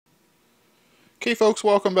Okay folks,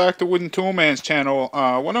 welcome back to Wooden Toolman's channel.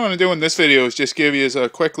 What I'm going to do in this video is just give you a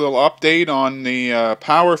quick little update on the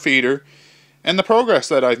power feeder and the progress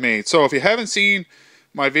that I've made. So if you haven't seen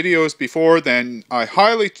my videos before, then I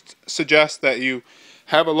highly suggest that you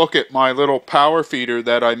have a look at my little power feeder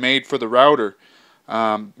that I made for the router.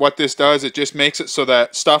 What this does, it just makes it so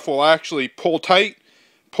that stuff will actually pull tight,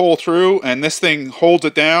 pull through, and this thing holds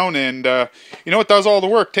it down, and it does all the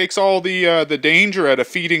work, takes all the danger out of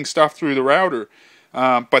feeding stuff through the router.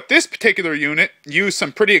 But this particular unit used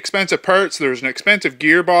some pretty expensive parts. There's an expensive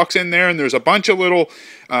gearbox in there, and there's a bunch of little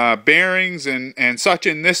bearings and such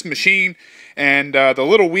in this machine, and the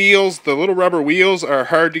little wheels, the little rubber wheels, are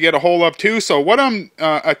hard to get a hold of too. So what I'm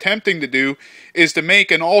attempting to do is to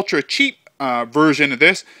make an ultra cheap version of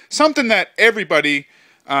this, something that everybody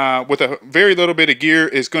with a very little bit of gear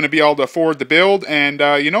is going to be able to afford to build, and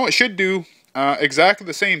it should do exactly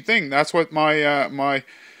the same thing. That's what my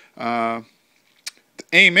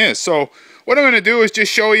aim is. So what I'm going to do is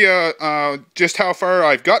just show you just how far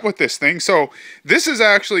I've got with this thing. So this is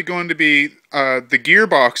actually going to be the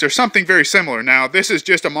gearbox or something very similar. Now this is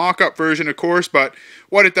just a mock-up version, of course, but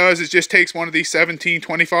what it does is just takes one of these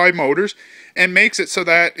 1725 motors and makes it so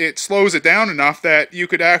that it slows it down enough that you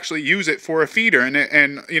could actually use it for a feeder.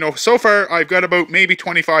 And so far I've got about maybe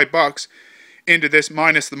 25 bucks into this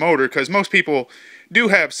minus the motor, because most people do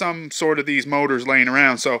have some sort of these motors laying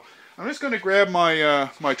around. So I'm just going to grab my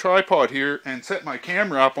my tripod here and set my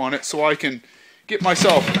camera up on it so I can get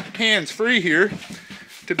myself hands-free here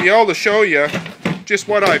to be able to show you just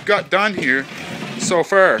what I've got done here so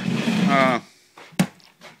far.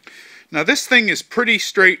 Now this thing is pretty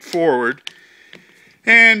straightforward,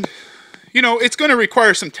 and it's going to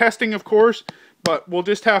require some testing, of course, but we'll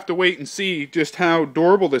just have to wait and see just how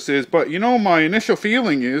durable this is. But my initial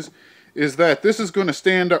feeling is that this is going to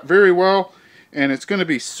stand up very well, and it's going to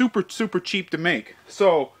be super cheap to make.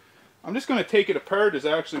 So I'm just going to take it apart is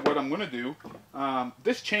actually what I'm going to do.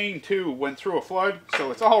 This chain too went through a flood,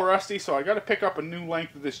 so it's all rusty, so I got to pick up a new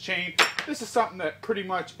length of this chain. This is something that pretty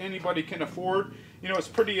much anybody can afford. It's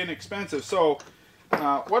pretty inexpensive. So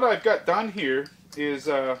what I've got done here is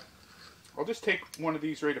I'll just take one of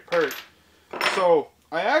these right apart. So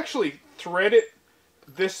I actually threaded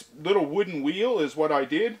this little wooden wheel is what I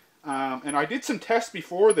did, and I did some tests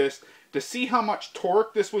before this to see how much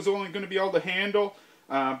torque this was only going to be able to handle,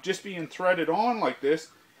 just being threaded on like this.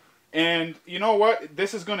 And you know what?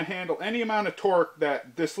 This is going to handle any amount of torque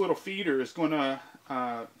that this little feeder is going to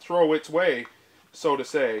throw its way, so to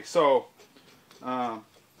say. So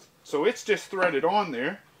it's just threaded on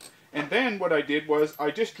there. And then what I did was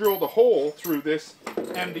I just drilled a hole through this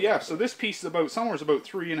MDF. So this piece is about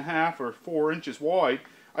 3.5 or 4 inches wide.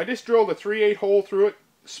 I just drilled a 3/8 hole through it,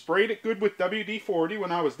 sprayed it good with WD-40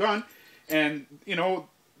 when I was done, and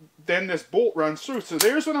then this bolt runs through. So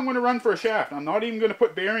there's what I'm going to run for a shaft. I'm not even going to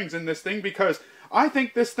put bearings in this thing, because I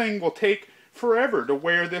think this thing will take forever to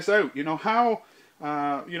wear this out. It's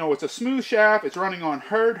a smooth shaft, it's running on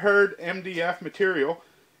hard MDF material.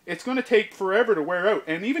 It's going to take forever to wear out,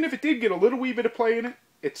 and even if it did get a little wee bit of play in it,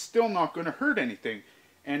 it's still not going to hurt anything,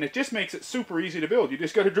 and it just makes it super easy to build. You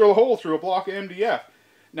just got to drill a hole through a block of MDF.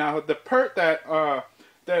 Now the part that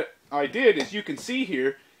I did, as you can see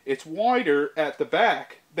here, it's wider at the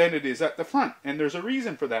back than it is at the front, and there's a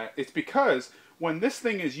reason for that. It's because when this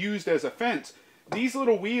thing is used as a fence, these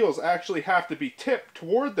little wheels actually have to be tipped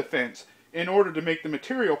toward the fence in order to make the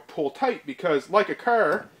material pull tight, because like a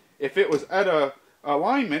car, if it was at a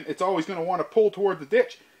alignment, it's always going to want to pull toward the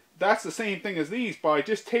ditch. That's the same thing as these. By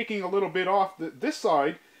just taking a little bit off this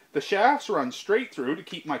side, the shafts run straight through to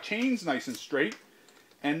keep my chains nice and straight.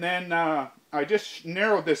 And then I just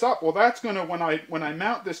narrowed this up. Well, that's going to, when I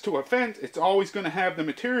mount this to a fence, it's always going to have the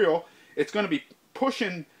material, it's going to be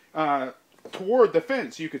pushing toward the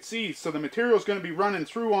fence, you could see. So the material is going to be running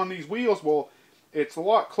through on these wheels. Well, it's a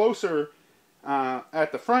lot closer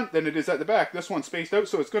at the front than it is at the back. This one's spaced out,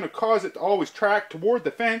 so it's going to cause it to always track toward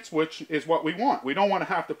the fence, which is what we want. We don't want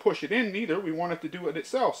to have to push it in neither. We want it to do it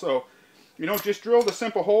itself. So, just drill the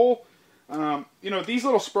simple hole. These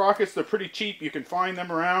little sprockets, they're pretty cheap. You can find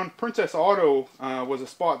them around. Princess Auto was a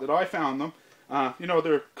spot that I found them.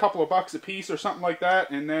 They're a couple of bucks a piece or something like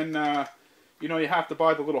that, and then you have to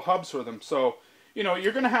buy the little hubs for them. So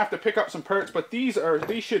you're going to have to pick up some parts, but these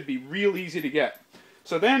should be real easy to get.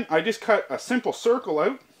 So then I just cut a simple circle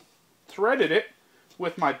out, threaded it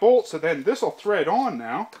with my bolt, so then this will thread on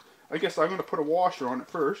now. I guess I'm going to put a washer on it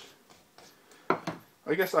first.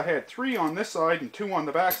 I guess I had 3 on this side and 2 on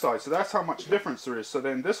the back side, so that's how much difference there is. So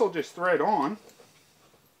then this will just thread on.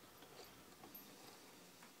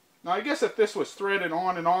 Now I guess if this was threaded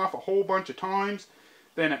on and off a whole bunch of times,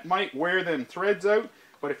 then it might wear them threads out.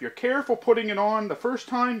 But if you're careful putting it on the first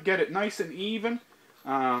time, get it nice and even,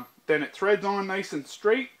 then it threads on nice and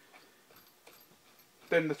straight,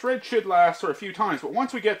 then the thread should last for a few times. But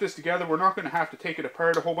once we get this together, we're not going to have to take it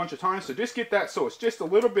apart a whole bunch of times. So just get that so it's just a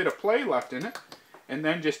little bit of play left in it, and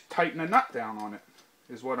then just tighten a nut down on it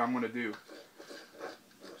is what I'm going to do.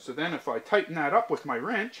 So then if I tighten that up with my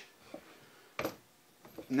wrench,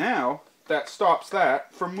 now that stops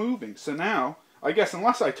that from moving. So now, I guess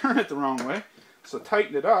unless I turn it the wrong way, so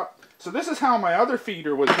tighten it up. So this is how my other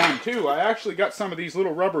feeder was done too. I actually got some of these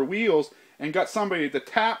little rubber wheels and got somebody to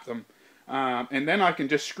tap them. And then I can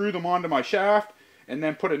just screw them onto my shaft and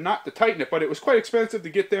then put a nut to tighten it. But it was quite expensive to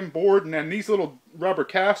get them bored, and then these little rubber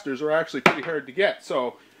casters are actually pretty hard to get.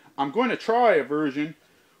 So I'm going to try a version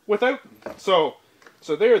without them. So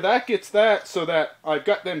there, that gets that, so that I've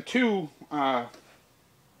got them two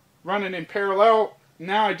running in parallel.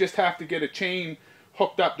 Now I just have to get a chain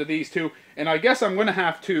hooked up to these two, and I guess I'm going to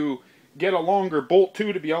have to get a longer bolt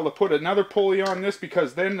too to be able to put another pulley on this,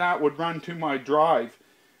 because then that would run to my drive,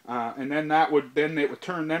 and then it would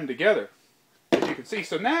turn them together, as you can see.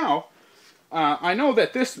 So now I know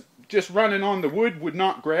that this just running on the wood would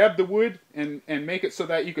not grab the wood and make it so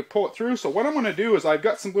that you could pull it through. So what I'm going to do is, I've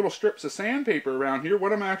got some little strips of sandpaper around here.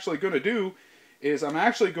 What I'm actually going to do is I'm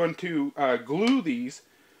actually going to glue these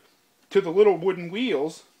to the little wooden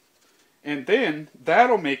wheels, and then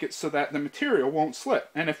that'll make it so that the material won't slip.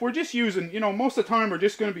 And if we're just using, most of the time we're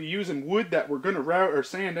just going to be using wood that we're going to route or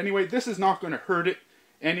sand anyway, this is not going to hurt it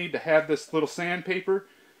any to have this little sandpaper.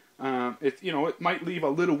 It might leave a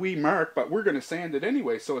little wee mark, but we're going to sand it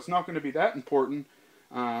anyway, so it's not going to be that important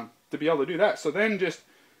to be able to do that. So then just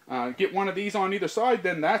get one of these on either side,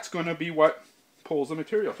 then that's going to be what pulls the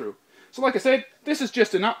material through. So like I said, this is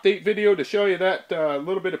just an update video to show you that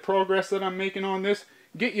little bit of progress that I'm making on this.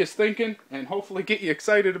 Get you thinking, and hopefully get you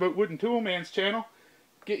excited about Wooden Tool Man's channel.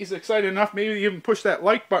 Get you excited enough, maybe even push that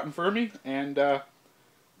like button for me, and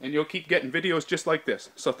you'll keep getting videos just like this.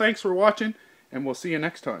 So thanks for watching, and we'll see you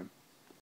next time.